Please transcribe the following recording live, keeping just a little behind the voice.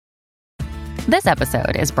This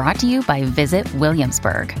episode is brought to you by Visit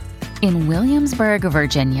Williamsburg. In Williamsburg,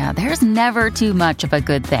 Virginia, there's never too much of a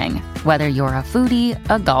good thing. Whether you're a foodie,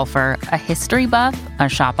 a golfer, a history buff, a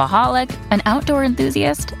shopaholic, an outdoor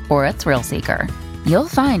enthusiast, or a thrill seeker, you'll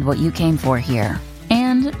find what you came for here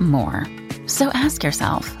and more. So ask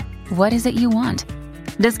yourself, what is it you want?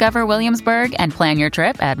 Discover Williamsburg and plan your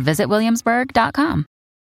trip at visitwilliamsburg.com.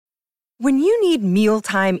 When you need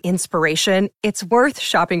mealtime inspiration, it's worth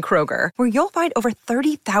shopping Kroger, where you'll find over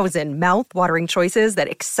 30,000 mouth-watering choices that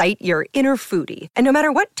excite your inner foodie. And no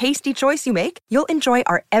matter what tasty choice you make, you'll enjoy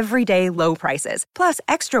our everyday low prices, plus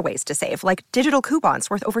extra ways to save, like digital coupons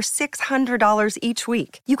worth over $600 each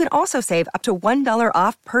week. You can also save up to $1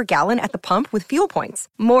 off per gallon at the pump with fuel points.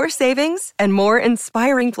 More savings and more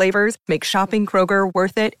inspiring flavors make shopping Kroger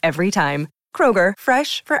worth it every time. Kroger,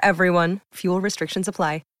 fresh for everyone. Fuel restrictions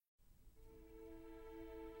apply.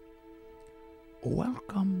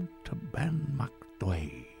 Welcome to Ben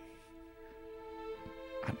McDway.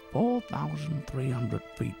 At 4,300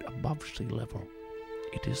 feet above sea level,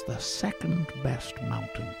 it is the second best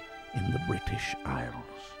mountain in the British Isles.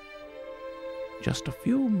 Just a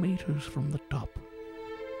few meters from the top,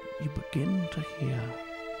 you begin to hear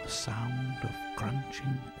the sound of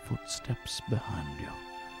crunching footsteps behind you.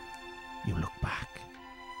 You look back.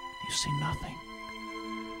 You see nothing.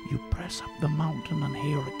 You press up the mountain and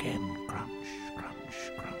hear again, crunch,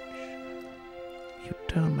 crunch, crunch. You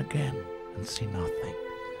turn again and see nothing.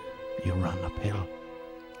 You run uphill,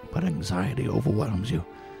 but anxiety overwhelms you.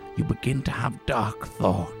 You begin to have dark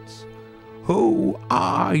thoughts. Who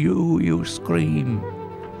are you? You scream.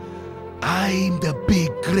 I'm the big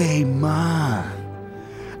grey man,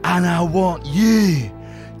 and I want you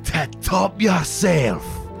to top yourself.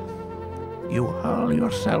 You hurl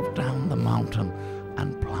yourself down the mountain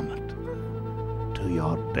and plummet to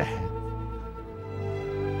your death.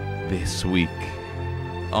 This week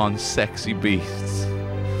on Sexy Beasts,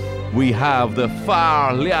 we have the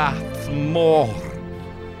Farliath Moor,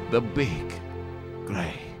 the big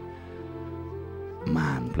grey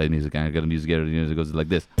man. Play music, I got the music here, it goes like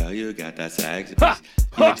this. Girl, you got that sexy beast.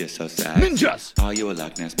 You're just so sexy. Ninjas! Are you a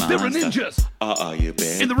Loch Ness monster? There are ninjas! Or are you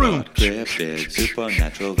big? In the room! Cryptic,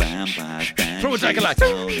 supernatural vampires. Throw it like a light.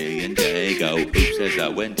 Tony and Jago. Who says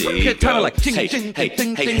that Wendy? Okay, time of like.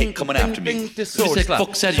 Hey, coming after me. Who says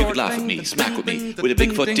fuck said you could laugh at me, smack with me. With a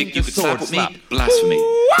Bigfoot dick, you could slap with me. Blasphemy.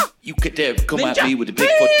 You could dare come at me with a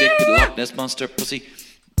Bigfoot dick with a Loch Ness monster pussy.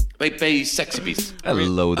 Baby, sexy beast.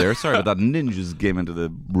 Hello there. Sorry about that. Ninjas came into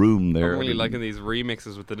the room there. I'm really liking these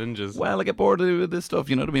remixes with the ninjas. Well, I get bored of this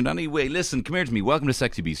stuff, you know what I mean? Anyway, listen, come here to me. Welcome to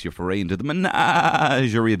Sexy Beast, your foray into the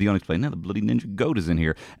menagerie of the unexplained. Now, the bloody ninja goat is in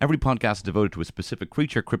here. Every podcast is devoted to a specific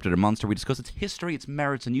creature, cryptid, or monster. We discuss its history, its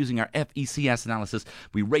merits, and using our FECS analysis,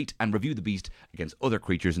 we rate and review the beast against other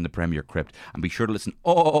creatures in the Premier Crypt. And be sure to listen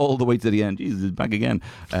all the way to the end. Jesus, back again.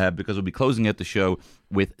 Because we'll be closing out the show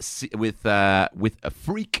with a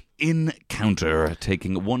freak encounter,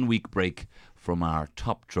 taking a 1 week break from our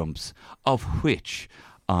top trumps, of which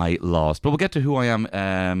I lost. But we'll get to who I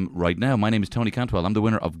am right now. My name is Tony Cantwell. I'm the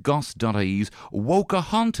winner of Goss.ie's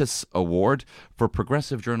Wokahontas Award for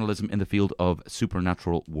progressive journalism in the field of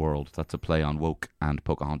supernatural world. That's a play on woke and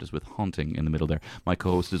Pocahontas with haunting in the middle there. My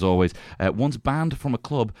co-host, as always, once banned from a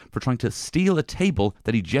club for trying to steal a table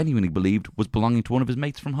that he genuinely believed was belonging to one of his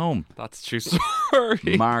mates from home. That's a true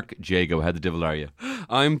story. Mark Jago, how the devil are you?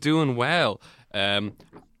 I'm doing well.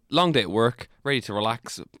 Long day at work, ready to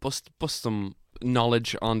relax, bust some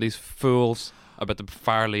knowledge on these fools about the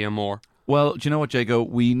Farley and Moor. Well, do you know what, Jago?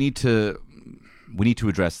 We need to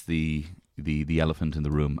address the elephant in the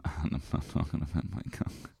room. And I'm not talking about my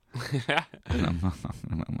cock.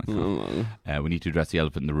 We need to address the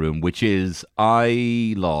elephant in the room, which is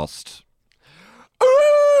I lost.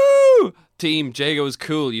 Ooh! Team Jago is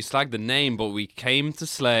cool. You slagged the name, but we came to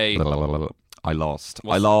slay. I lost.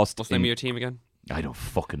 What's the name of your team again? I don't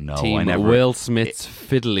fucking know. Team Will Smith's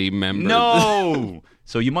fiddly member. No!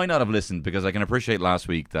 So you might not have listened, because I can appreciate last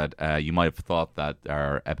week that you might have thought that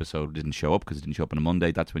our episode didn't show up because it didn't show up on a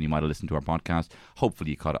Monday. That's when you might have listened to our podcast. Hopefully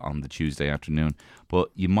you caught it on the Tuesday afternoon. But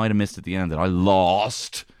you might have missed at the end that I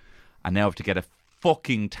lost. And now I have to get a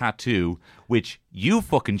fucking tattoo, which you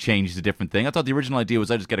fucking changed a different thing. I thought the original idea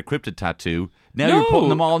was I just get a cryptid tattoo. Now you're putting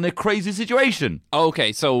them all in a crazy situation.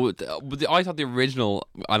 Okay, so I thought the original,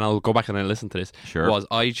 and I'll go back and I listen to this, was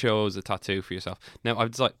I chose a tattoo for yourself. Now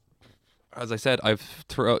I've decided, as I said, I've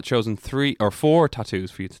chosen 3 or 4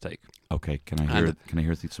 tattoos for you to take. Okay, can I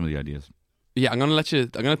hear some of the ideas? Yeah, I'm going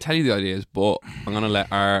to tell you the ideas, but I'm going to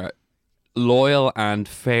let our loyal and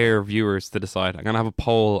fair viewers to decide. I'm going to have a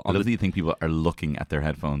poll on I love that you think people are looking at their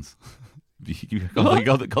headphones. You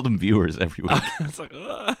call them viewers every week. It's like,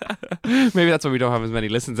 maybe that's why we don't have as many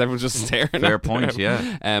listens. Everyone's just staring. Fair point,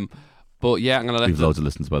 yeah. But yeah, I'm gonna let. We've loads of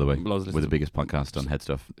listens, by the way. Loads of We're the listens. biggest podcast on head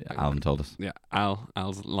stuff. Alan told us. Yeah,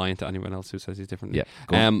 Al's lying to anyone else who says he's different. Yeah.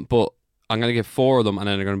 Go on. But I'm gonna give 4 of them, and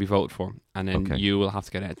then they're gonna be voted for, and then you will have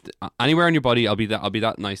to get it anywhere on your body. I'll be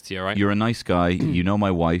that nice to you, right? You're a nice guy. You know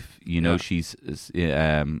my wife. You know she's.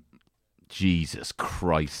 Jesus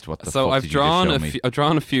Christ! What the fuck? So I've did you just show me? I've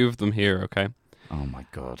drawn a few of them here. Okay. Oh my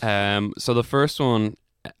god. So the first one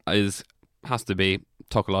has to be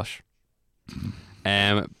Tuckalosh.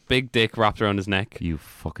 Big dick wrapped around his neck. You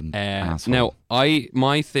fucking asshole. Now, my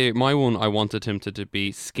one, I wanted him to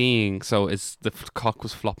be skiing, so the cock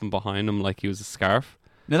was flopping behind him like he was a scarf.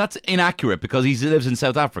 Now that's inaccurate because he lives in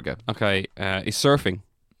South Africa. Okay, he's surfing.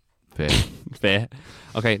 Fair. Fair.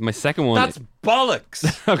 Okay, my second one. That's bollocks.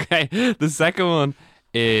 Okay, the second one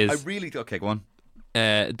is. Okay, go on.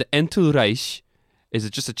 The entourage is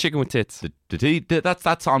just a chicken with tits.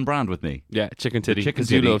 That's on brand with me. Yeah, chicken titty. Chicken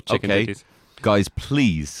titty. You love chicken titties. Guys,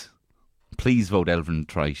 please vote Elvin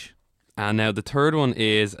Trice. And now the third one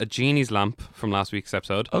is a genie's lamp from last week's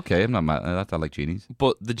episode. Okay, I'm not mad at that. I like genies.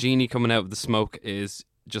 But the genie coming out of the smoke is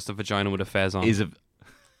just a vagina with a fez on.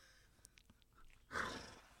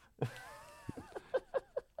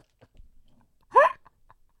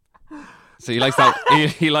 So he likes that.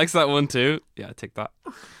 He likes that one too. Yeah, take that.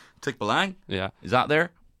 Tick Balang? Yeah. Is that there?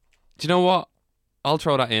 Do you know what? I'll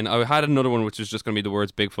throw that in. I had another one which was just going to be the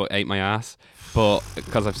words Bigfoot ate my ass, but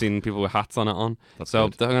because I've seen people with hats on it on. So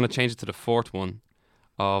I'm going to change it to the fourth one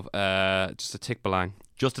of just a Tick Balang.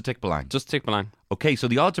 Just a Tick Balang? Just Tick Balang. Okay, so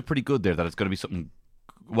the odds are pretty good there that it's going to be something.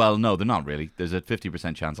 Well, no, they're not really. There's a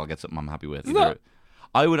 50% chance I'll get something I'm happy with.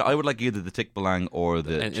 I would like either the Tick Balang or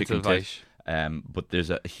the chicken tick. But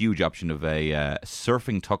there's a huge option of a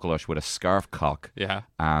surfing Tuckalosh with a scarf cock. Yeah.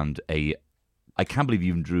 And I can't believe you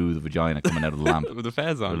even drew the vagina coming out of the lamp. With the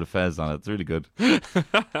fez on. With the fez on it. It's really good. So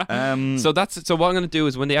what I'm going to do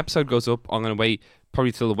is when the episode goes up, I'm going to wait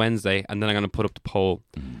probably till the Wednesday, and then I'm going to put up the poll.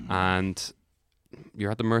 And you're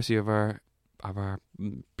at the mercy of our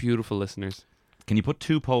beautiful listeners. Can you put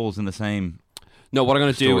 2 polls in the same? No, what I'm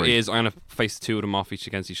going to do is I'm going to face 2 of them off each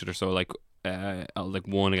against each other. So like 1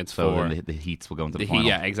 against 4. So then the heats will go into the final.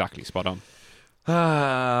 Yeah, exactly. Spot on.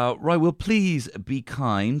 Right, well, please be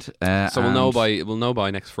kind. So we'll know by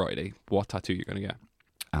next Friday what tattoo you're going to get.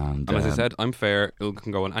 And as I said, I'm fair. It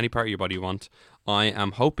can go on any part of your body you want. I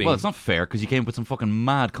am hoping. Well, it's not fair because you came up with some fucking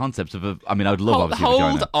mad concepts of. I would love obviously.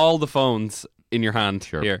 Hold all the phones in your hand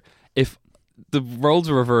here. If the roles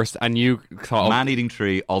were reversed and you thought man-eating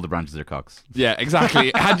tree, all the branches are cocks. Yeah,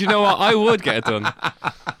 exactly. And you know what? I would get it done.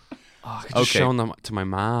 I could just show them to my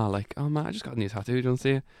ma, like, oh ma, I just got a new tattoo, you don't see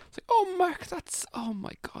it? It's like, oh Mark, that's, oh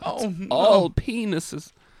my god, all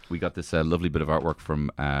penises. We got this lovely bit of artwork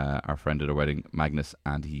from our friend at our wedding, Magnus,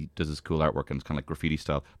 and he does this cool artwork and it's kind of like graffiti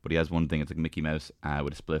style, but he has one thing, it's like Mickey Mouse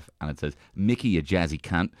with a spliff, and it says, Mickey, you jazzy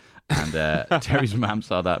cunt. And Terry's mum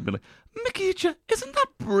saw that and be like, Mickey, isn't that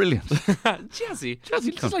brilliant? Jazzy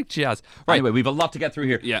just like jazz. Right. Anyway, we have a lot to get through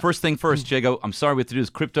here. Yeah. First thing first, Jago, I'm sorry we have to do this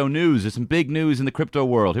crypto news. There's some big news in the crypto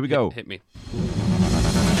world. Here we go. Hit me.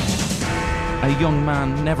 A young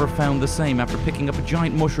man never found the same after picking up a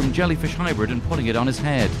giant mushroom jellyfish hybrid and putting it on his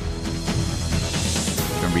head.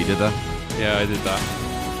 Remember you did that? Yeah, I did that.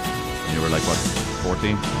 And you were like, what,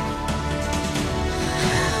 14?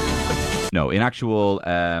 No, in actual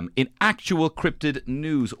cryptid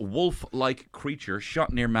news, wolf-like creature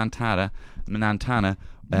shot near Montana. Yeah,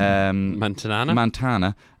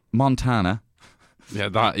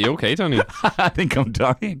 that you okay, Tony? I think I'm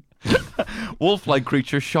dying. Wolf-like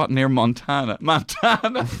creature shot near Montana.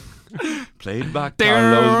 Played back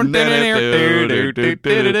Carlos.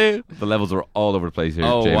 The levels are all over the place here.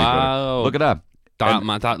 Oh, Jamie, wow! Look at that.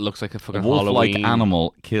 That looks like a fucking wolf-like Halloween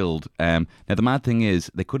animal killed. Now the mad thing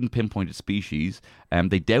is they couldn't pinpoint its species.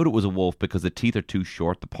 They doubt it was a wolf because the teeth are too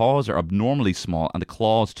short, the paws are abnormally small, and the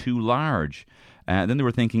claws too large. Then they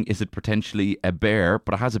were thinking, is it potentially a bear?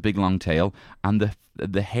 But it has a big long tail, and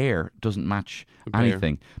the hair doesn't match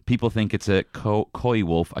anything. People think it's a coy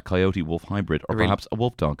wolf, a coyote wolf hybrid, or perhaps a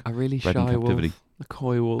wolf dog. A really shy wolf. A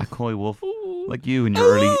coy wolf. A coy wolf. Ooh. Like you in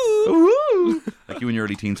your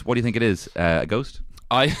early teens. What do you think it is? A ghost?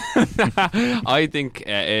 I think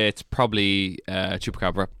it's probably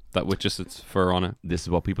chupacabra that with just its fur on it. This is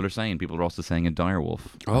what people are saying. People are also saying a dire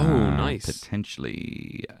wolf. Oh, nice.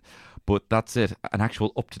 Potentially. But that's it. An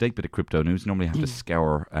actual up-to-date bit of crypto news. Normally you have to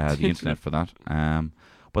scour the internet for that.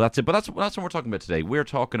 But that's it. But that's what we're talking about today. We're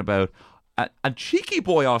talking about a cheeky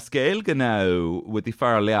boy off scale now with the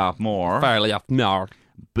Farley Off More. Farley Off More.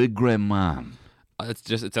 Big Grim Man.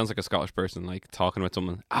 it sounds like a Scottish person like talking with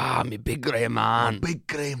someone. Ah, me big grey man. Big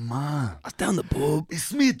grey man. That's down the pub.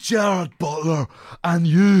 It's me, Gerard Butler, and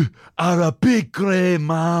you are a big grey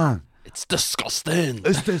man. It's disgusting.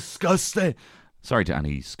 It's disgusting. Sorry to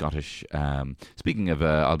any Scottish. Speaking of,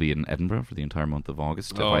 I'll be in Edinburgh for the entire month of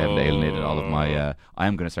August. If I haven't alienated all of my, I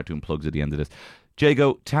am going to start doing plugs at the end of this.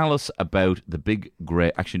 Jago, tell us about the big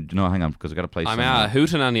grey. Actually, no, hang on, because I got to play. I'm at a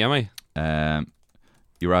hootenanny, am I?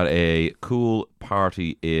 You're at a cool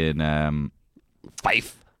party in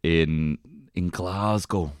Fife in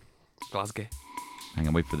Glasgow. Glasgow. Hang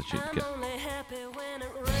on, wait for the shit to get.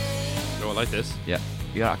 Oh, I like this. Yeah,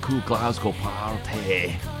 you're at a cool Glasgow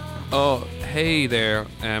party. Oh, hey there.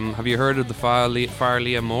 Have you heard of the Farley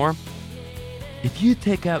Moor? If you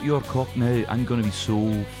take out your cock now, I'm going to be so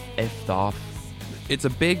effed off. It's a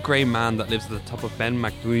big grey man that lives at the top of Ben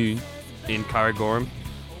Macdween in Carrigorum.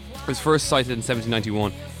 It was first sighted in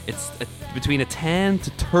 1791. It's between a 10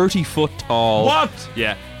 to 30 foot tall. What?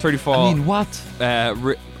 Yeah, 30 foot. I mean, what?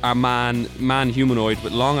 A man humanoid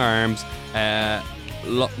with long arms,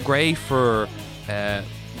 grey fur,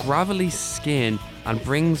 gravelly skin, and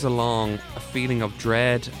brings along a feeling of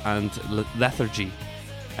dread and lethargy.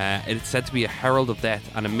 It's said to be a herald of death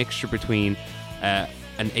and a mixture between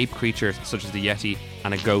an ape creature such as the Yeti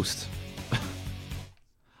and a ghost.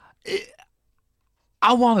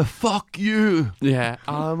 I want to fuck you. Yeah,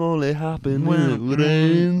 I'm only happy when it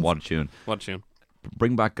rains. What a tune. What a tune.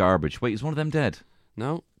 Bring back garbage. Wait, is one of them dead?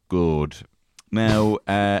 No. Good. Now,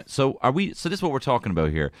 so this is what we're talking about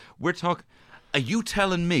here. We're talking. Are you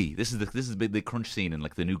telling me this is the crunch scene in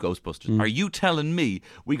like the new Ghostbusters? Are you telling me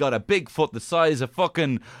we got a Bigfoot the size of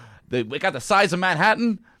fucking we got the size of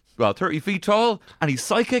Manhattan, well 30 feet tall, and he's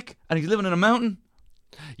psychic and he's living in a mountain?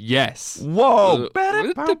 Yes. Whoa.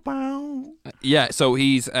 Yeah. So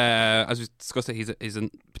he's as we discussed it, he's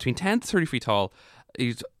between 10 to 30 feet tall.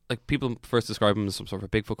 He's like people first describe him as some sort of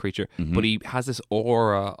a Bigfoot creature, but he has this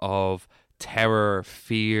aura of terror,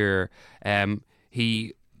 fear.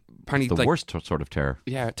 He apparently the worst sort of terror.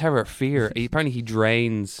 Yeah, terror, fear. Apparently he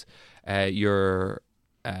drains your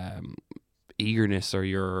eagerness or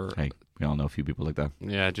your. Hey, we all know a few people like that.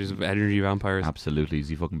 Yeah, just energy vampires. Absolutely, is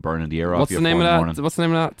he fucking burning the air off? What's the name of that? What's the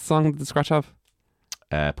name of that song that the Scratch have?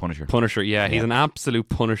 Punisher. Punisher. Yeah, he's an absolute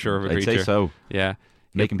Punisher of a creature. I'd say so. Yeah.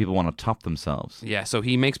 Making people want to top themselves. Yeah, so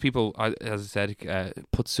he makes people, as I said,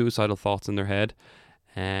 put suicidal thoughts in their head.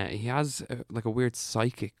 He has like a weird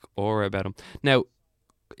psychic aura about him. Now,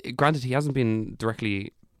 granted, he hasn't been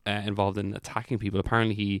directly involved in attacking people.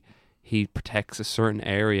 Apparently, he protects a certain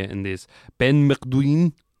area in this Ben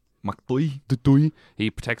Macdween.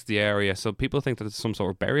 He protects the area, so people think that it's some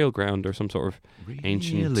sort of burial ground or some sort of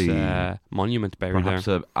ancient monument buried Perhaps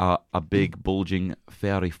there. a big bulging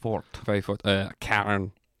fairy fort. Fairy fort.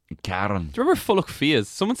 Cairn. Do you remember Fulloch Fias?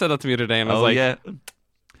 Someone said that to me the other day, and I was like, yeah.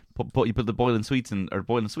 You put the boiling sweets in, or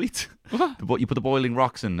boiling sweets. What? You put the boiling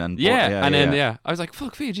rocks in, and then I was like,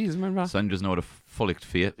 Fulloch Fias, Jesus, remember that? Son doesn't know what a Fulloch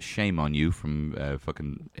Fias. Shame on you from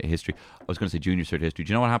fucking history. I was going to say junior cert history.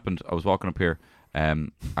 Do you know what happened? I was walking up here.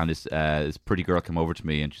 And this pretty girl came over to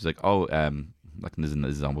me and she's like, like this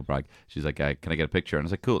is humble brag. She's like, can I get a picture? And I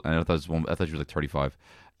was like, cool. And I thought she was like 35.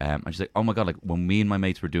 And she's like, oh my god, like when me and my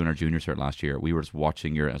mates were doing our junior cert last year, we were just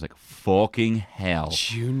watching I was like, fucking hell.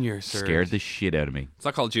 Junior cert. Scared the shit out of me. It's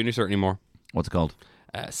not called junior cert anymore. What's it called?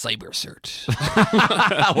 Cyber cert.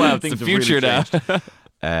 Well, it's the future really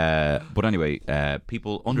now. But anyway,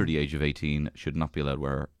 people under the age of 18 should not be allowed to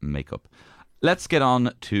wear makeup. Let's get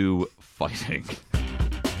on to fighting.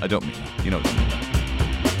 I don't mean that. You know what I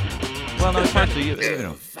mean. Well, no, actually, you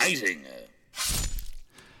know. Fighting.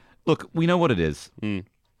 Look, we know what it is.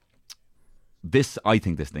 I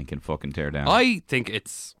think this thing can fucking tear down. I think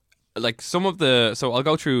it's like some of the. So I'll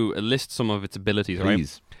go through list some of its abilities.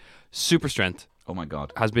 Please. Right? Super strength. Oh my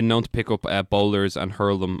god. Has been known to pick up boulders and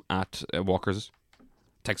hurl them at walkers.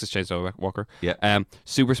 Texas Chainsaw Walker. Yeah.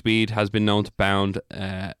 Super speed has been known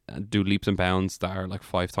to do leaps and bounds that are like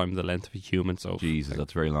 5 times the length of a human. So Jesus,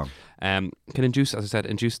 that's very long. Can induce, as I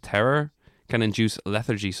said, terror. Can induce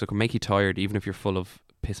lethargy, so it can make you tired even if you're full of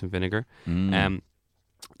piss and vinegar.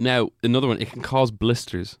 Now another one, it can cause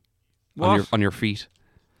blisters on your feet.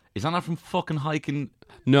 Is that not from fucking hiking?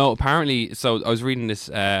 No, apparently. So I was reading this.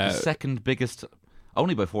 The second biggest,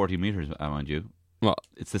 only by 40 meters, mind you. Well,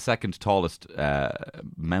 it's the second tallest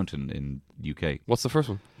mountain in UK. What's the first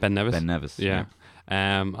one? Ben Nevis. Ben Nevis. Yeah.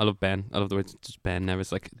 I love Ben. I love the way it's just Ben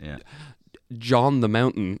Nevis. Like John the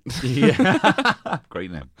Mountain. Yeah.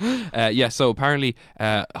 Great name. Yeah. So apparently,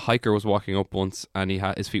 a hiker was walking up once, and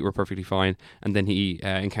his feet were perfectly fine, and then he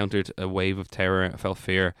encountered a wave of terror, felt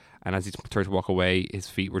fear, and as he turned to walk away, his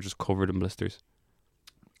feet were just covered in blisters.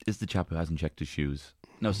 is the chap who hasn't checked his shoes.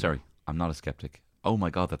 No, sorry, I'm not a skeptic. Oh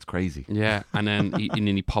my God, that's crazy. Yeah, and then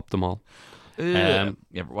he popped them all. Yeah,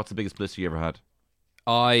 but what's the biggest blister you ever had?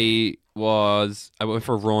 I went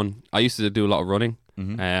for a run. I used to do a lot of running.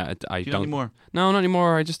 I Do you anymore? No, not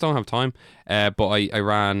anymore. I just don't have time. But I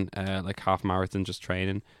ran like half marathon just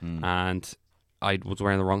training, and I was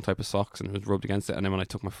wearing the wrong type of socks, and it was rubbed against it. And then when I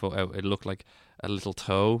took my foot out, it looked like a little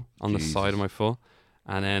toe on the side of my foot.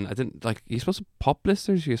 And then I didn't like. You're supposed to pop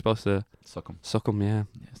blisters. You're supposed to suck them. Suck them, yeah,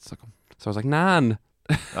 suck them. So I was like, Nan.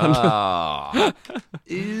 She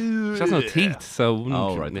has no teeth,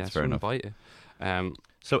 so right, that's fair enough. Bite you.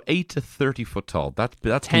 So 8 to 30 foot tall. That's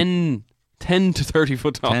 10 to 30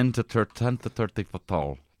 foot tall. 10 to 30 foot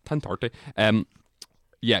tall. 10-30.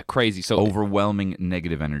 Yeah, crazy. So overwhelming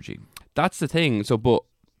negative energy. That's the thing. So, but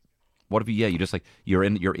what if you just like you're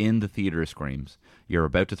in the theater of screams. You're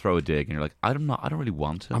about to throw a dig, and you're like, I don't really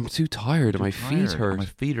want to. I'm too tired, and my feet hurt. My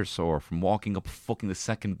feet are sore from walking up fucking the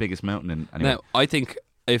second biggest mountain. Now, I think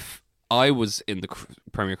if I was in the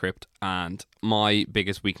Premier Crypt, and my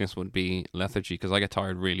biggest weakness would be lethargy, because I get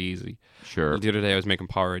tired really easy. Sure. The other day I was making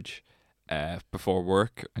porridge before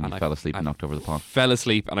work, and you fell asleep and knocked over the pot. Fell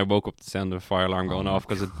asleep, and I woke up to the sound of a fire alarm going off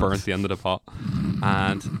because it burnt the end of the pot,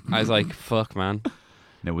 and I was like, "Fuck, man."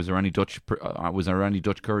 Now, was there any Dutch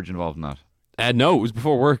courage involved in that? No, it was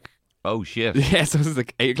before work. Oh shit! Yeah, so it was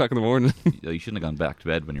like 8 o'clock in the morning. You shouldn't have gone back to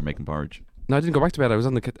bed when you're making porridge. No, I didn't go back to bed. I was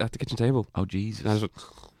at the kitchen table. Oh Jesus! And I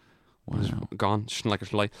was gone, like a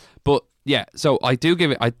fly. But yeah, so I do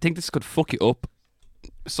give it. I think this could fuck you up.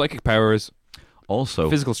 Psychic powers, also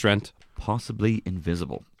physical strength, possibly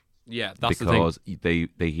invisible. Yeah, that's because the thing.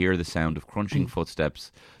 they hear the sound of crunching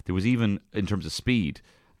footsteps. There was even in terms of speed.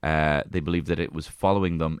 They believed that it was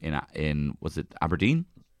following them in was it Aberdeen?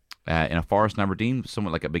 In a forest in Aberdeen,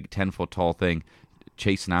 somewhat like a big 10-foot tall thing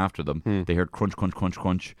chasing after them. They heard crunch, crunch, crunch,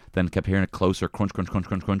 crunch, then kept hearing it closer, crunch, crunch, crunch,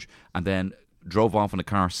 crunch, crunch, and then drove off in a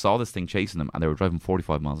car, saw this thing chasing them, and they were driving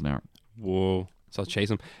 45 miles an hour. Whoa. So chase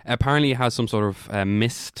them. Apparently it has some sort of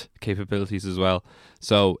mist capabilities as well.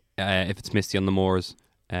 So if it's misty on the moors,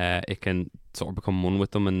 it can sort of become one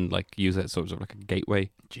with them and like use it sort of like a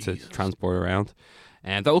gateway to transport around.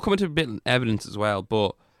 And that will come into a bit of evidence as well,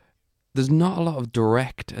 but there's not a lot of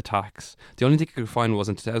direct attacks. The only thing I could find was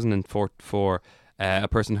in 2004, a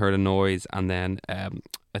person heard a noise, and then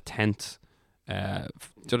a tent,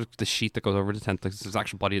 the sheet that goes over the tent, like the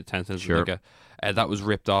actual body of the tent, that was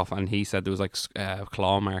ripped off, and he said there was like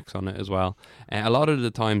claw marks on it as well. A lot of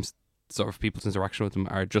the times, sort of people's interaction with them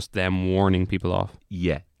are just them warning people off.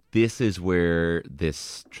 Yeah. This is where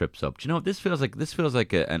this trips up. Do you know what this feels like? This feels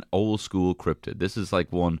like an old school cryptid. This is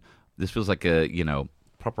like one. This feels like a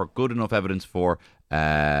proper good enough evidence for.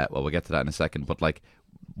 Well, we'll get to that in a second. But like,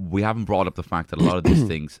 we haven't brought up the fact that a lot of these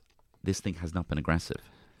things, this thing has not been aggressive.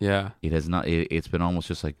 Yeah, it has not. It's been almost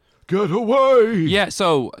just like get away. Yeah.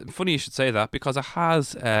 So funny you should say that, because it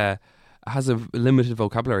has a limited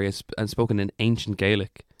vocabulary and spoken in ancient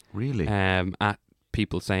Gaelic. Really? At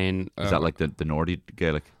people saying, is that like the Nordic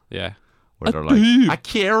Gaelic? Yeah. Where they're like, I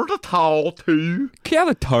care the tar too. Care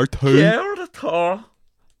the tar too. Care the tar.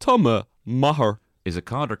 Toma Maher. Is it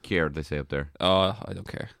cod or care, they say up there? Oh, I don't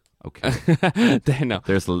care. Okay. They know.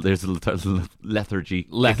 There's a lethargy.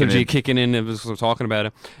 Lethargy kicking in. It was talking about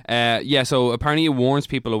it. Yeah, so apparently it warns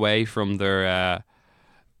people away from the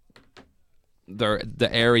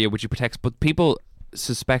area which it protects, but people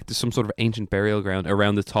suspect there's some sort of ancient burial ground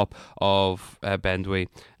around the top of Bendway.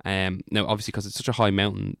 Now, obviously, because it's such a high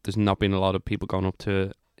mountain, there's not been a lot of people going up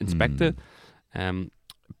to inspect it.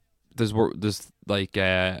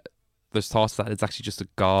 There's thoughts that it's actually just a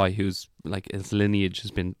guy who's like his lineage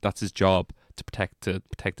has been, that's his job to protect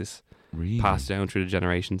this, really? Passed down through the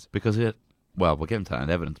generations. Because we'll get into that in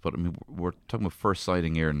evidence, but I mean, we're talking about first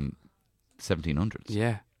sighting here in 1700s.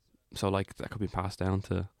 Yeah, so like that could be passed down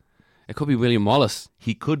to. It could be William Wallace.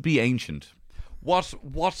 He could be ancient. What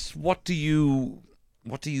do you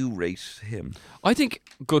rate him? I think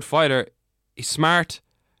good fighter. He's smart.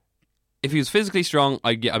 If he was physically strong,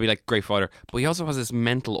 I'd be like great fighter. But he also has this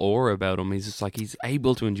mental aura about him. He's just like he's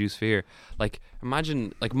able to induce fear. Like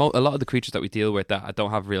imagine like a lot of the creatures that we deal with that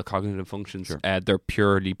don't have real cognitive functions. Sure. They're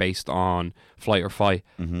purely based on flight or fight.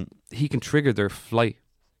 Mm-hmm. He can trigger their flight.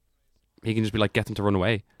 He can just be like get them to run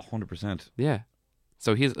away. 100%. Yeah.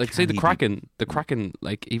 So he's like, say the Kraken,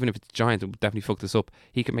 like even if it's giant, it would definitely fuck this up.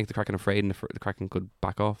 He could make the Kraken afraid, and the Kraken could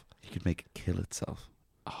back off. He could make it kill itself.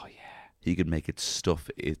 Oh yeah. He could make it stuff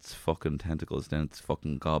its fucking tentacles down its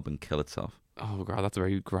fucking gob and kill itself. Oh god, that's a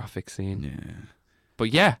very graphic scene. Yeah.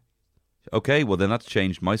 But yeah. Okay, well then that's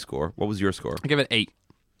changed my score. What was your score? I give it 8.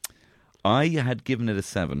 I had given it a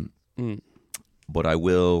 7. but I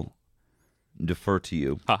will defer to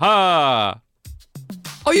you. Ha!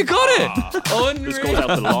 Oh, you got it! Unreal. This goes out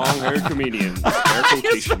to long-haired comedian.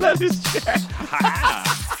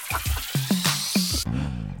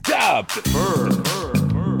 Dab the fur.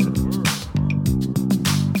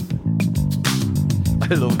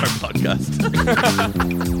 I love our podcast.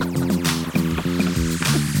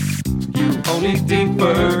 Only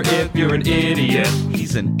defer if you're an idiot.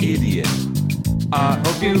 He's an idiot. I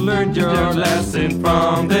hope you learned your lesson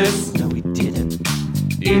from this. No, he didn't.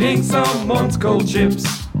 Eating someone's cold chips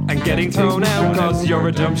and getting thrown out cause you're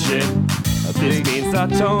a dumb shit. This means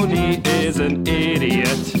that Tony is an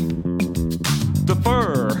idiot.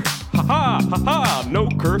 Defer. Ha ha ha ha. No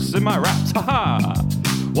curse in my raps. Ha ha.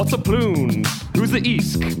 What's a plume? Who's the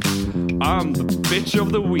East? I'm the bitch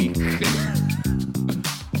of the week.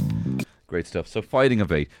 Great stuff. So fighting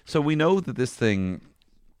of 8. So we know that this thing,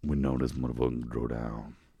 we know this motherfucker can throw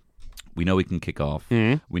down. We know he can kick off.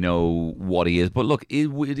 Mm-hmm. We know what he is. But look, is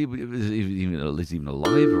he even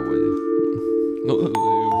alive or what? No,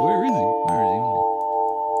 where is he? Where is he?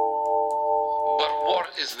 But what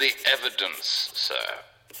is the evidence, sir?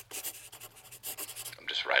 I'm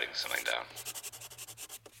just writing something down.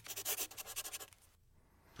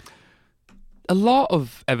 A lot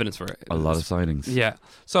of evidence for it. A lot of sightings. Yeah.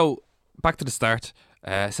 So back to the start.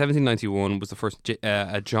 1791 was the first.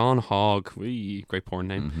 John Hogg, great porn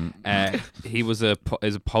name. He was a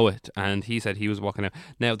poet, and he said he was walking out.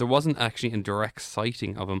 Now there wasn't actually a direct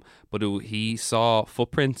sighting of him, but he saw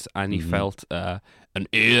footprints, and he felt an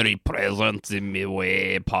eerie presence in my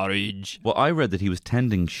way, porridge. Well, I read that he was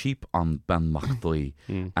tending sheep on Banmachdui,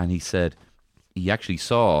 and he said he actually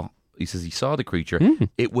saw. He says he saw the creature.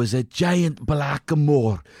 It was a giant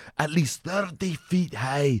blackamoor, at least 30 feet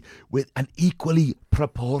high, with an equally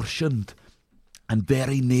proportioned. And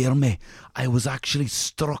very near me, I was actually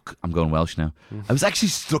struck. I'm going Welsh now. I was actually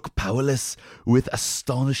struck powerless with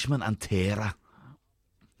astonishment and terror.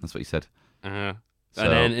 That's what he said. And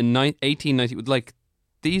then in 1890, like,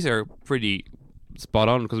 these are pretty spot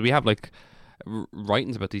on because we have like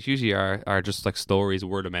writings about these usually are just like stories,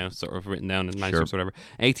 word of mouth, sort of written down in manuscripts, or whatever.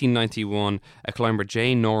 1891, a climber,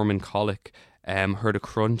 J. Norman Collick, heard a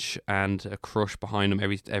crunch and a crush behind him.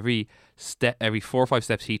 Every 4 or 5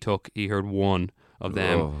 steps he took, he heard one of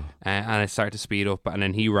them, and it started to speed up. And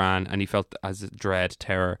then he ran, and he felt as dread,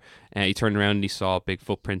 terror. He turned around and he saw big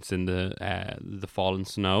footprints in the fallen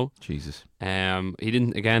snow. Jesus. He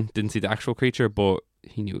didn't see the actual creature, but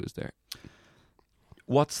he knew it was there.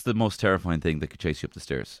 What's the most terrifying thing that could chase you up the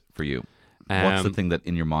stairs for you? What's the thing that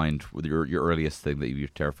in your mind, your earliest thing that you're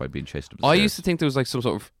terrified being chased up the stairs? I used to think there was like some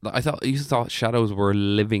sort of. I used to thought shadows were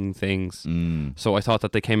living things. So I thought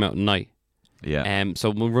that they came out at night. Yeah. So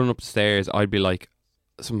when we run up the stairs, I'd be like,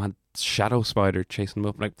 some had shadow spider chasing them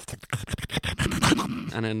up, like,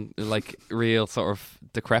 and then like real sort of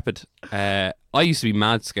decrepit. I used to be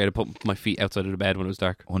mad scared to put my feet outside of the bed when it was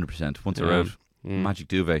dark. 100%. Once they're out, magic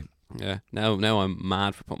duvet. Yeah. Now I'm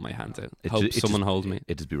mad for putting my hands out. Hope someone holds me.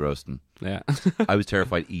 It just be roasting. Yeah. I was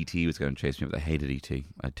terrified E.T. was going to chase me, but I hated E.T.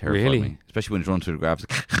 It terrified me. Especially when he's running through the graves.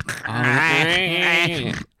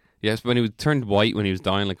 Yes, when he was turned white when he was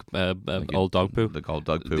dying, like old dog poo. Like old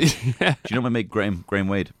dog poo. Do you know my mate Graham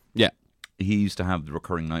Wade? Yeah. He used to have the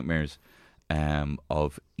recurring nightmares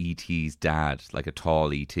of E.T.'s dad, like a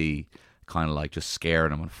tall E.T., kind of like just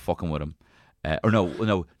scaring him and fucking with him.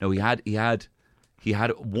 He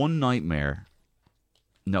had one nightmare.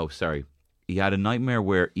 No, sorry. He had a nightmare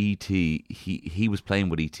where E.T. he was playing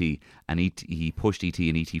with E.T. and he pushed E.T.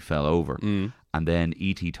 and E.T. fell over. And then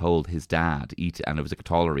E.T. told his dad, and it was like a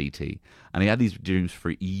taller E.T. And he had these dreams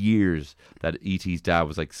for years that E.T.'s dad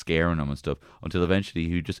was like scaring him and stuff, until eventually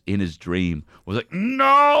he just in his dream was like,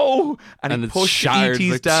 no! And he pushed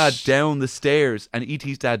E.T.'s dad down the stairs, and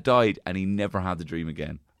E.T.'s dad died, and he never had the dream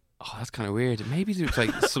again. Oh, that's kind of weird. Maybe there's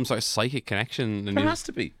like some sort of psychic connection. There has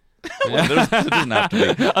to be. Well, there doesn't have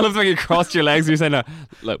to be. I love the way you crossed your legs and you're saying that.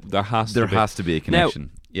 Look, there has to be a connection.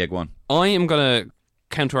 Now, yeah, go on. I am going to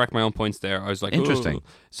counteract my own points there. I was like, interesting. Ooh.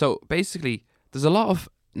 So basically, there's a lot of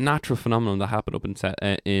natural phenomenon that happen up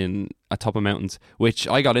in atop of mountains, which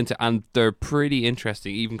I got into, and they're pretty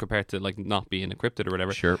interesting, even compared to like not being a cryptid or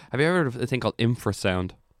whatever. Sure. Have you ever heard of a thing called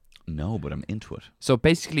infrasound? No, but I'm into it. So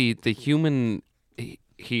basically, the human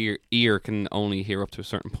ear can only hear up to a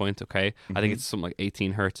certain point. Okay, I think it's something like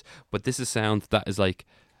 18 hertz, but this is sound that is like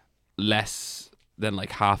less than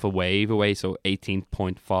like half a wave away, so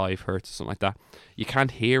 18.5 hertz or something like that. You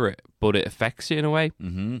can't hear it, but it affects you in a way.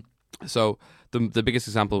 So the biggest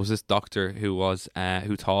example was this doctor who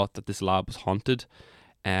thought that this lab was haunted,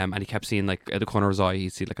 and he kept seeing, like, at the corner of his eye,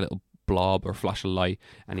 he'd see like a little blob or flash of light,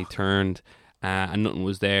 and he turned, and nothing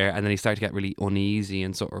was there. And then he started to get really uneasy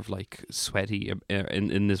and sort of like sweaty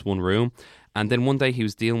in this one room. And then one day he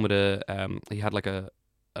was dealing with he had like a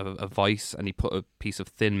vice, and he put a piece of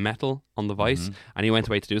thin metal on the vice, and he went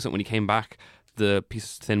away to do something. When he came back, the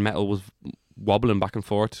piece of thin metal was wobbling back and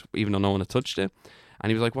forth, even though no one had touched it. And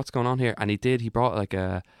he was like, "What's going on here?" And he brought like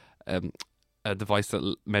a device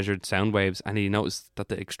that measured sound waves, and he noticed that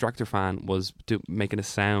the extractor fan was making a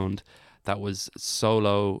sound that was so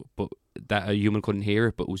low, but that a human couldn't hear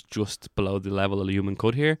it, but was just below the level a human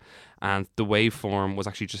could hear. And the waveform was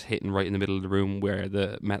actually just hitting right in the middle of the room where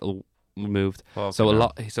the metal moved.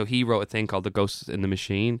 So he wrote a thing called The Ghost in the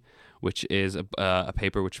Machine, which is a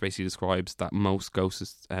paper which basically describes that most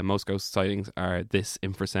ghost sightings are this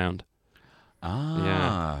infrasound.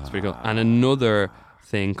 Yeah, it's pretty cool. And another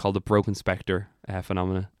thing called the Broken Spectre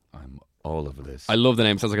phenomenon. I'm all over this. I love the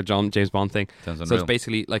name. It sounds like a James Bond thing. Sounds so unreal. it's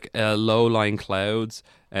basically like low-lying clouds.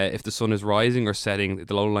 If the sun is rising or setting,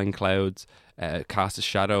 the low-lying clouds cast a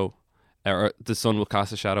shadow, or the sun will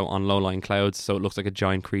cast a shadow on low-lying clouds, so it looks like a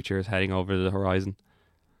giant creature is heading over the horizon.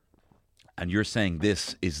 And you're saying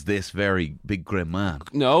this is this very big grey man?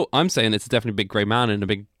 No, I'm saying it's definitely a big grey man in a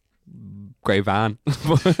big grey van.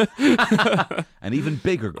 An even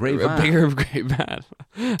bigger grey van. A bigger grey van.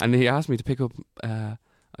 And he asked me to pick up...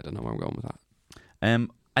 I don't know where I'm going with that.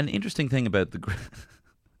 An interesting thing about the...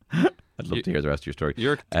 I'd love to hear the rest of your story.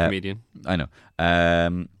 You're a comedian. I know.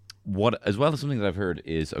 What, as well as something that I've heard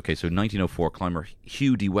is, okay, so 1904, climber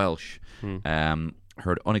Hugh D. Welsh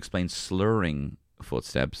heard unexplained slurring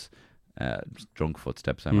footsteps, drunk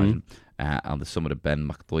footsteps, I imagine, on the summit of Ben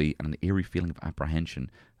Macdui, and an eerie feeling of apprehension.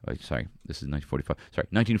 Oh, sorry, this is 1945. Sorry,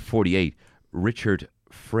 1948, Richard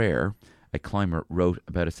Frere, a climber, wrote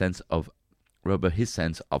about his sense of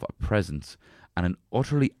a presence and an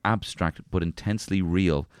utterly abstract but intensely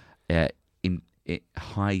real in a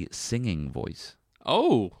high singing voice.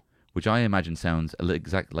 Oh. Which I imagine sounds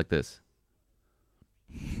exactly like this.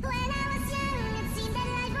 When I was young, it seemed that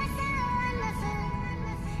life was so wonderful.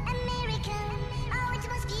 A miracle, oh, it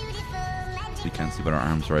was beautiful. We can't see, but our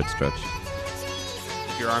arms are outstretched.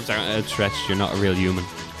 If your arms aren't outstretched, you're not a real human.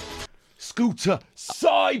 Scooter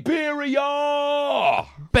Siberia!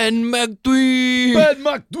 Ben Macdui! Ben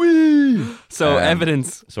Macdui! So,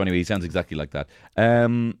 evidence. So anyway, he sounds exactly like that.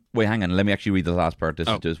 Wait, hang on. Let me actually read the last part. This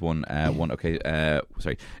is just one. Okay,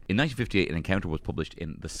 sorry. In 1958, an encounter was published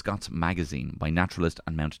in the Scots magazine by naturalist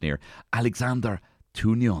and mountaineer Alexander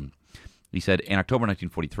Tunion. He said, in October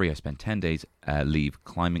 1943, I spent 10 days leave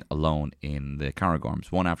climbing alone in the Cairngorms.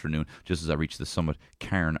 One afternoon, just as I reached the summit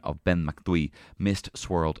cairn of Ben Macdui, mist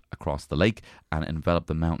swirled across the lake and enveloped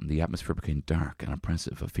the mountain. The atmosphere became dark and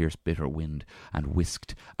oppressive. A fierce, bitter wind and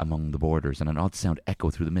whisked among the borders, and an odd sound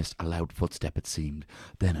echoed through the mist. A loud footstep, it seemed.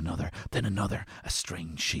 Then another. A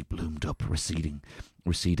strange shape loomed up,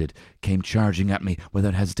 receded, came charging at me.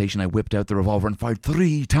 Without hesitation, I whipped out the revolver and fired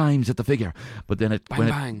 3 times at the figure. But then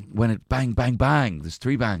Bang. Bang, bang. There's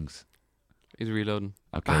 3 bangs. He's reloading.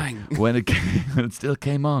 Okay. Bang. When it still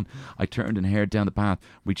came on, I turned and hurried down the path,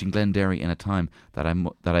 reaching Glenderry in a time that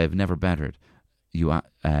I have never bettered. You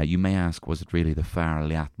may ask, was it really the Far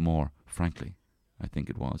Liath Moor? Frankly, I think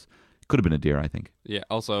it was. Could have been a deer, I think. Yeah.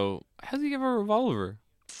 Also, how did he give a revolver?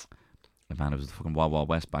 Man, it was the fucking Wild Wild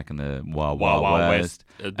West back in the Wild West.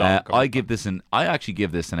 I actually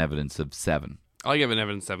give this an evidence of 7. I'll give it an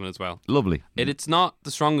evidence 7 as well. Lovely. It's not the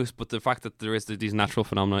strongest, but the fact that there is these natural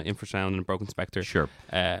phenomena, infrasound and broken spectre, sure,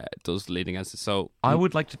 does lead against it. So I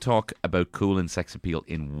would like to talk about cool and sex appeal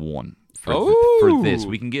in one. For this,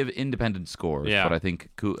 we can give independent scores, but I think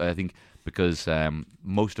because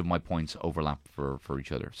most of my points overlap for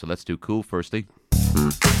each other. So let's do cool firstly.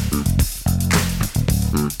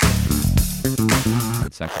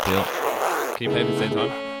 Sex appeal. Can you play it at the same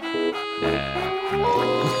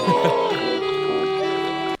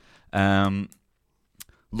time?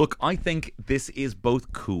 Look, I think this is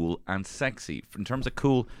both cool and sexy. In terms of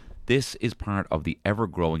cool, this is part of the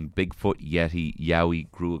ever-growing Bigfoot, Yeti, Yowie,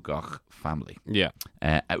 Gruagach family. Yeah.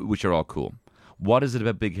 Which are all cool. What is it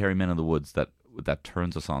about big hairy men in the woods that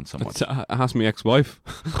turns us on so much? Ask me ex-wife.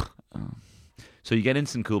 So you get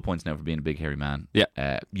instant cool points now for being a big hairy man.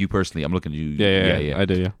 Yeah. You personally, I'm looking at you. Yeah. I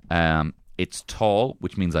do. Yeah. It's tall,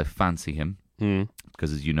 which means I fancy him.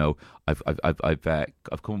 Because as you know, I've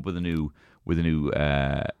come up with a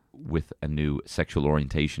new sexual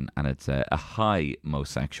orientation, and it's a high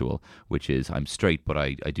homosexual, which is I'm straight, but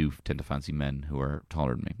I do tend to fancy men who are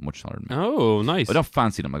taller than me, much taller than me. Oh, nice. I don't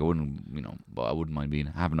fancy them. Like I wouldn't mind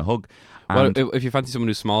having a hug. Well, if you fancy someone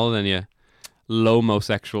who's smaller than you, low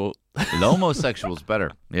homosexual. Low homosexual's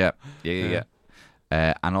better. Yeah.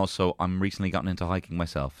 And also, I'm recently gotten into hiking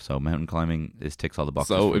myself, so mountain climbing ticks all the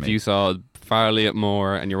boxes. So for if me. you saw Farley at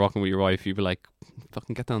Moore and you're walking with your wife, you'd be like,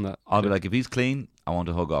 fucking get down that. I'll be like, if he's clean, I want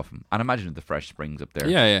to hug off him. And imagine the fresh springs up there.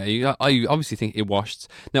 Yeah. I obviously think it washed.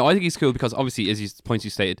 Now, I think he's cool because obviously, as you points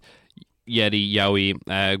you stated, Yeti, Yowie,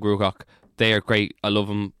 Grugok, they are great. I love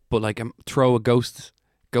them. But like, throw a ghost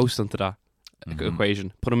onto that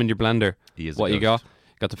equation. Put him in your blender. He is. What you got?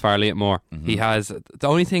 Got the Farley at Moore. He has. The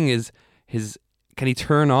only thing is his. Can he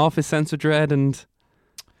turn off his sense of dread? And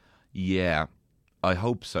Yeah, I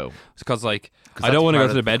hope so. because like, I that's don't want to part go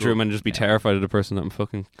to of the the bedroom cool- and just be terrified of the person that I'm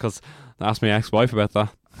fucking. Because I asked my ex-wife about that.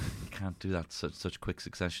 You can't do that such quick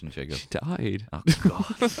succession, Jacob. She died. Oh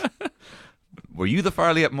God. Were you the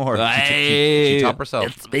Farley at Moore? Hey, she top herself.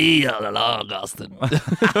 It's me all along, Austin.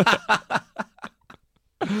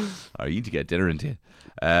 Oh, you need to get dinner into you.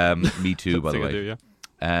 Me too, by the Think I way. do,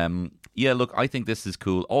 yeah. Yeah, look, I think this is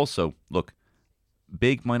cool. Also, look,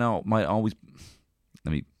 big might always. I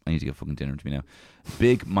need to get fucking dinner to me now.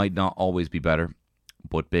 Big might not always be better,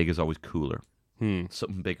 but big is always cooler.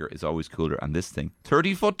 Something bigger is always cooler. And this thing,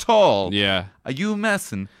 30 foot tall. Yeah. Are you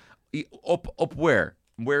messing? Up where?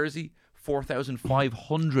 Where is he?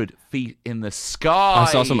 4,500 feet in the sky.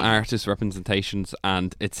 I saw some artist representations,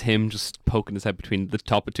 and it's him just poking his head between the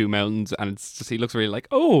top of two mountains, and it's just he looks really like,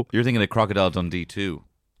 oh, You're thinking of Crocodile Dundee too.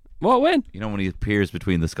 what when? You know when he appears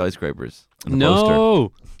between the skyscrapers. In the No.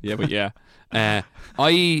 poster. Yeah, but yeah.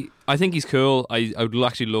 I think he's cool. I would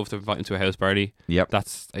actually love to invite him to a house party. Yep.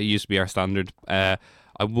 That's it used to be our standard. I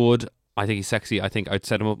think he's sexy. I think I'd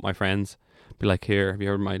set him up with my friends. Be like, here, have you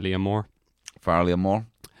heard my Liam Moore? Farley and Moore.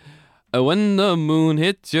 When the moon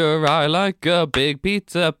hits your eye like a big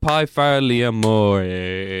pizza pie, Farley Moore.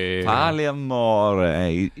 Farley and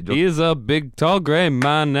Moore. He's a big, tall, grey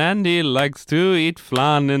man, and he likes to eat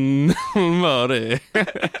flan and more.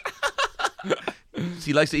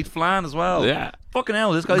 He likes to eat flan as well. Yeah. Fucking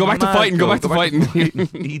hell, this guy's Go back to mad. fighting, go back to fighting.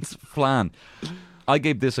 Eats flan. I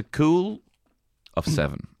gave this a cool of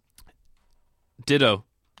 7. Ditto.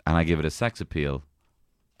 And I give it a sex appeal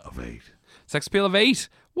of 8. Sex appeal of 8.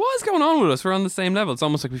 What is going on with us? We're on the same level. It's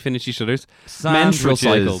almost like we finished each other's menstrual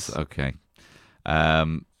Sandwiches. cycles. Okay.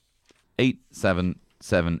 8, 7,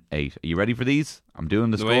 7, 8. Are you ready for these? I'm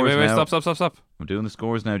doing the scores Wait, now. stop. I'm doing the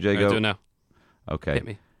scores now, Right, Jago. do it now. Okay. Hit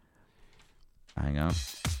me. Hang on.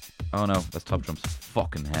 Oh no, that's top trumps.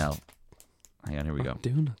 Fucking hell. Hang on, here we go. I'm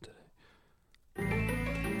doing it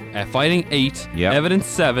today. Fighting 8. Yeah. Evidence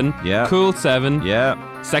 7. Yeah. Cool 7.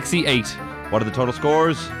 Yeah. Sexy 8. What are the total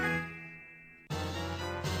scores?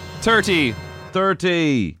 30.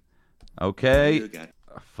 30. Okay.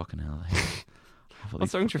 Oh, fucking hell.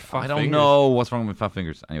 What's wrong with your fat I don't fingers? know what's wrong with my fat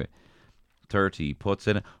fingers. Anyway, 30 puts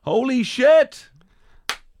in. Holy shit!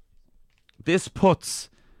 This puts.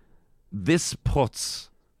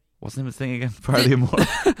 What's the name of the thing again? Farley and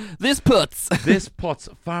Moore. This puts. This puts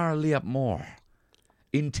Farley and Moore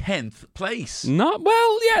in 10th place. Not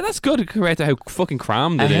well, yeah, that's good compared to how fucking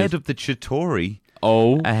crammed it is. Ahead of the Chitauri.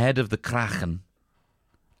 Oh. Ahead of the Kraken.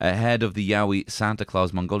 Ahead of the Yowie, Santa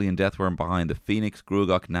Claus, Mongolian Deathworm, behind the Phoenix,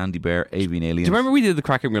 Grugok, Nandy Bear, Avian Aliens. Do you remember we did the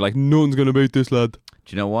Kraken and we were like, none's going to beat this lad? Do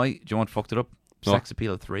you know why? Do you know what fucked it up? What? Sex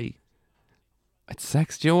appeal of 3. It's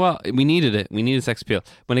sex. Do you know what? We needed it. We needed sex appeal.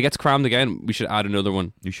 When it gets crammed again, we should add another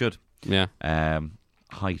one. You should. Yeah.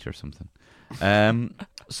 Height or something.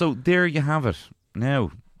 So there you have it. Now,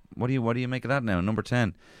 what do you make of that now? Number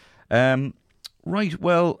 10. Right.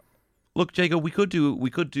 Well, look, Jago, we could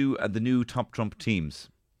do the new Top Trump teams.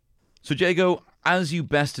 So, Jago, as you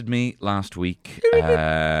bested me last week,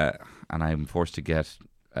 and I'm forced to get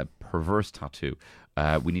a perverse tattoo,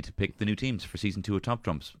 we need to pick the new teams for season 2 of Top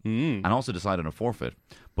Trumps, and also decide on a forfeit.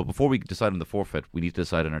 But before we decide on the forfeit, we need to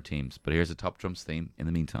decide on our teams. But here's a Top Trumps theme in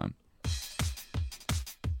the meantime.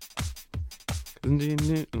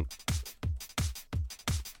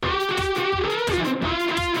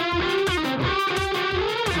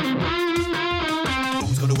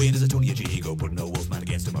 Who's gonna win? Is it Tony and Jago putting no Wolfman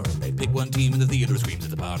against him? Or they pick one team and the theatre screams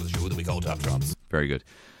at the part of the show that we call Top Trumps. Very good.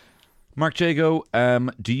 Mark Jago,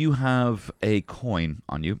 do you have a coin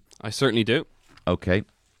on you? I certainly do. Okay.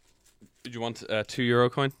 Did you want a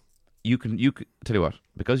 €2 coin? You can tell you what,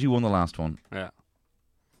 because you won the last one, Yeah.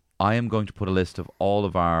 I am going to put a list of all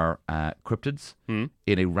of our cryptids in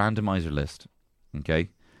a randomizer list. Okay?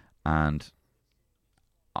 And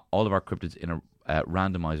all of our cryptids in a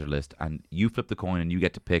randomizer list, and you flip the coin and you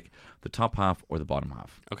get to pick the top half or the bottom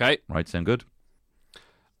half. Okay. Right, sound good?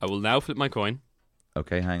 I will now flip my coin.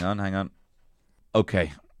 Okay, hang on.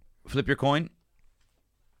 Okay, flip your coin.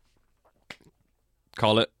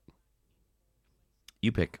 Call it.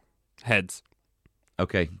 You pick. Heads.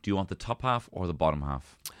 Okay, do you want the top half or the bottom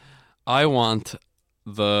half? I want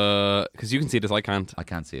because you can see this, I can't. I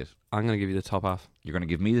can't see it. I'm going to give you the top half. You're going to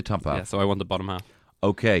give me the top half? Yeah, so I want the bottom half.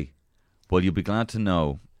 Okay. Well, you'll be glad to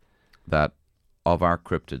know that of our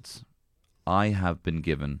cryptids, I have been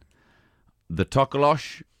given the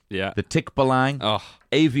Tukalosh, the Tikbalang,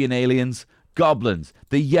 avian aliens, goblins,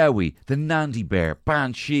 the Yowie, the Nandi Bear,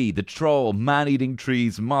 Banshee, the Troll, Man-Eating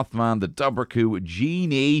Trees, Mothman, the Dubberku,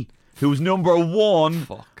 Genie, who's number 1,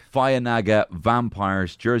 Fire-Naga,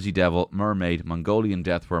 Vampires, Jersey Devil, Mermaid, Mongolian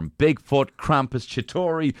Deathworm, Bigfoot, Krampus,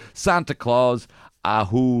 Chitauri, Santa Claus,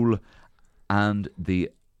 Ahul, and the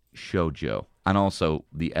Shoujo, and also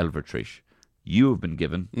the Elvertrish. You have been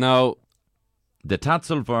given the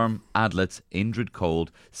Tatzelworm, Adlets, Indrid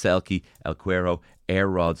Cold, Selkie, El Cuero, Air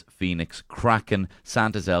Rods, Phoenix, Kraken,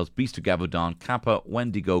 Santa's Elves, Beast of Gavodon, Kappa,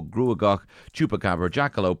 Wendigo, Gruagok, Chupacabra,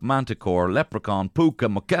 Jackalope, Manticore, Leprechaun, Puka,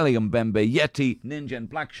 Mokelium, Bembe, Yeti, Ninja and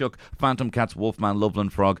Blackshook, Phantom Cats, Wolfman,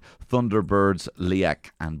 Loveland Frog, Thunderbirds,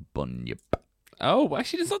 Liak, and Bunyip. Oh,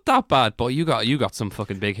 actually, it's not that bad, but you got some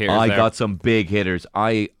fucking big hitters. I got some big hitters.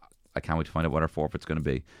 I can't wait to find out what our forfeit's going to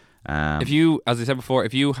be. If you, as I said before,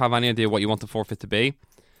 if you have any idea what you want the forfeit to be,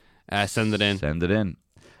 send it in. Send it in.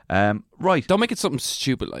 Right. Don't make it something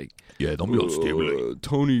stupid like. Yeah, don't be all stupid. Like.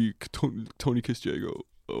 Tony kissed Jago.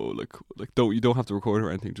 Oh, you don't have to record or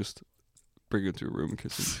anything. Just bring it to your room and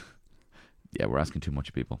kiss him. Yeah, we're asking too much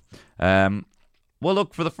of people. Well,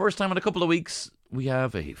 look, for the first time in a couple of weeks, we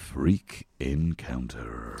have a freak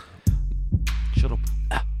encounter. Shut up.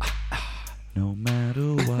 No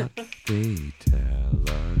matter what they tell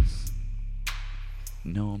us,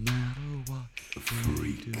 no matter what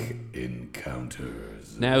freak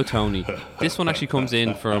encounters. Now, Tony, this one actually comes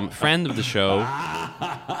in from friend of the show.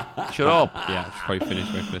 Shut up. Yeah, I should probably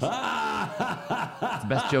finish with this. It's the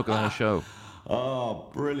best joke of the whole show. Oh,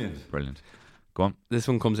 brilliant. Brilliant. Go on. This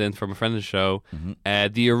one comes in from a friend of the show.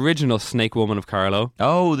 The original Snake Woman of Carlow.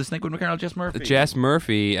 Oh, the Snake Woman of Carlow, Jess Murphy. Jess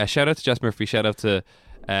Murphy. Shout out to Jess Murphy. Shout out to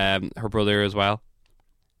her brother as well.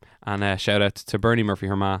 And shout out to Bernie Murphy,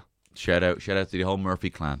 her ma. Shout out to the whole Murphy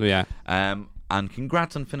clan. Yeah. And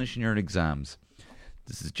congrats on finishing your exams.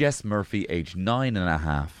 This is Jess Murphy, age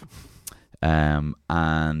 9.5.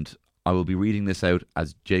 And I will be reading this out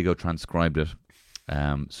as Jago transcribed it.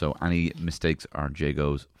 So any mistakes are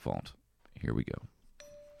Jago's fault. Here we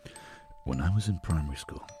go. When I was in primary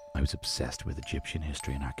school, I was obsessed with Egyptian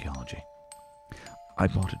history and archaeology. I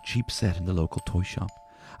bought a cheap set in the local toy shop,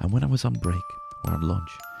 and when I was on break or on lunch,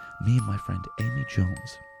 me and my friend Amy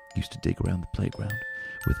Jones used to dig around the playground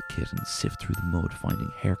with a kit and sift through the mud,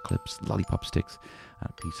 finding hair clips, lollipop sticks, and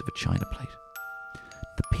a piece of a china plate.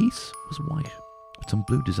 The piece was white, with some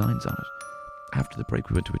blue designs on it. After the break,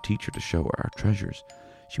 we went to a teacher to show her our treasures.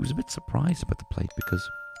 She was a bit surprised about the plate because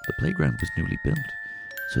the playground was newly built,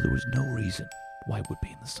 so there was no reason why it would be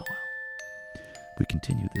in the soil. We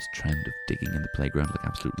continued this trend of digging in the playground like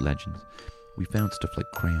absolute legends. We found stuff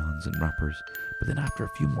like crayons and wrappers, but then after a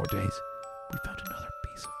few more days, we found another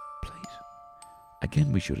piece of plate.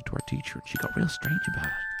 Again, we showed it to our teacher, and she got real strange about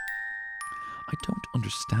it. I don't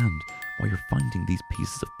understand why you're finding these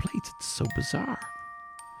pieces of plates. It's so bizarre.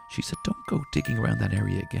 She said, don't go digging around that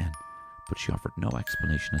area again, but she offered no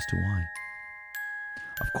explanation as to why.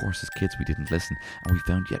 Of course, as kids, we didn't listen, and we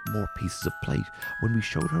found yet more pieces of plate. When we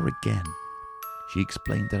showed her again, she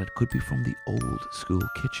explained that it could be from the old school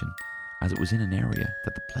kitchen, as it was in an area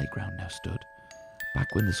that the playground now stood.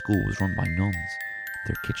 Back when the school was run by nuns,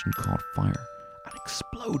 their kitchen caught fire and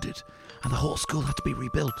exploded, and the whole school had to be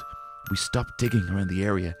rebuilt. We stopped digging around the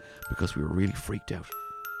area because we were really freaked out.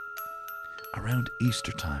 Around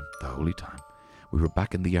Easter time, the holy time, we were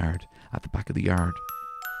back in the yard, at the back of the yard,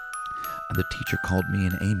 and the teacher called me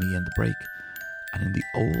and Amy in the break, and in the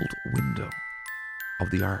old window of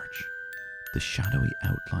the arch, the shadowy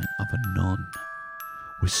outline of a nun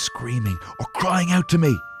was screaming or crying out to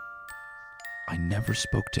me. I never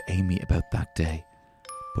spoke to Amy about that day,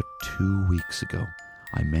 but 2 weeks ago,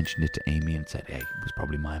 I mentioned it to Amy and said, hey, it was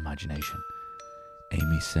probably my imagination.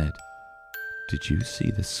 Amy said, did you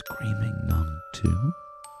see the screaming nun too?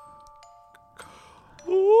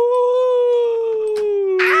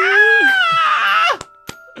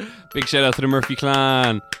 Big shout out to the Murphy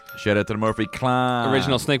clan. Shout out to the Murphy clan.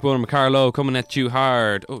 Original Snake Woman McCarlow coming at you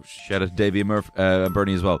hard. Oh, shout out to Davey and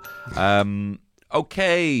Bernie as well.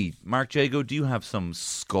 Okay, Mark Jago, do you have some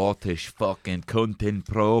Scottish fucking cuntin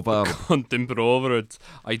proverb? Cuntin proverbs.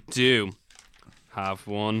 I do have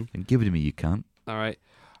one. And give it to me, you can't. All right.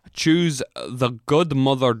 Choose the good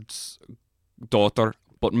mother's daughter,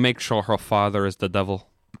 but make sure her father is the devil.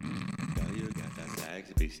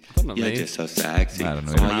 You're just so sexy. I don't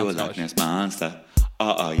know. Are you a Loch Ness monster?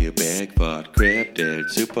 You Bigfoot, cryptid,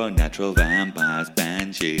 supernatural vampires,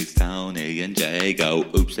 banshees, Tony and Jago.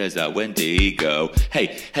 Oops, there's a Wendigo.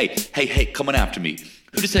 Hey, coming after me.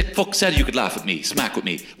 Who the fuck said you could laugh at me, smack with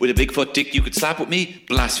me? With a Bigfoot dick you could slap with me?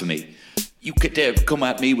 Blasphemy. You could dare come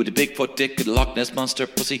at me with a Bigfoot dick and a Loch Ness Monster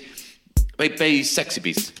pussy? Bay sexy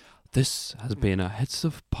beast. This has been a Head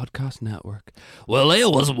Stuff Podcast Network. Well, it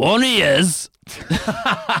was one of yous.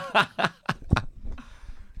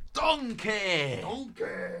 Donkey!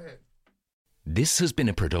 This has been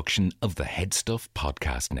a production of the Head Stuff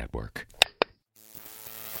Podcast Network.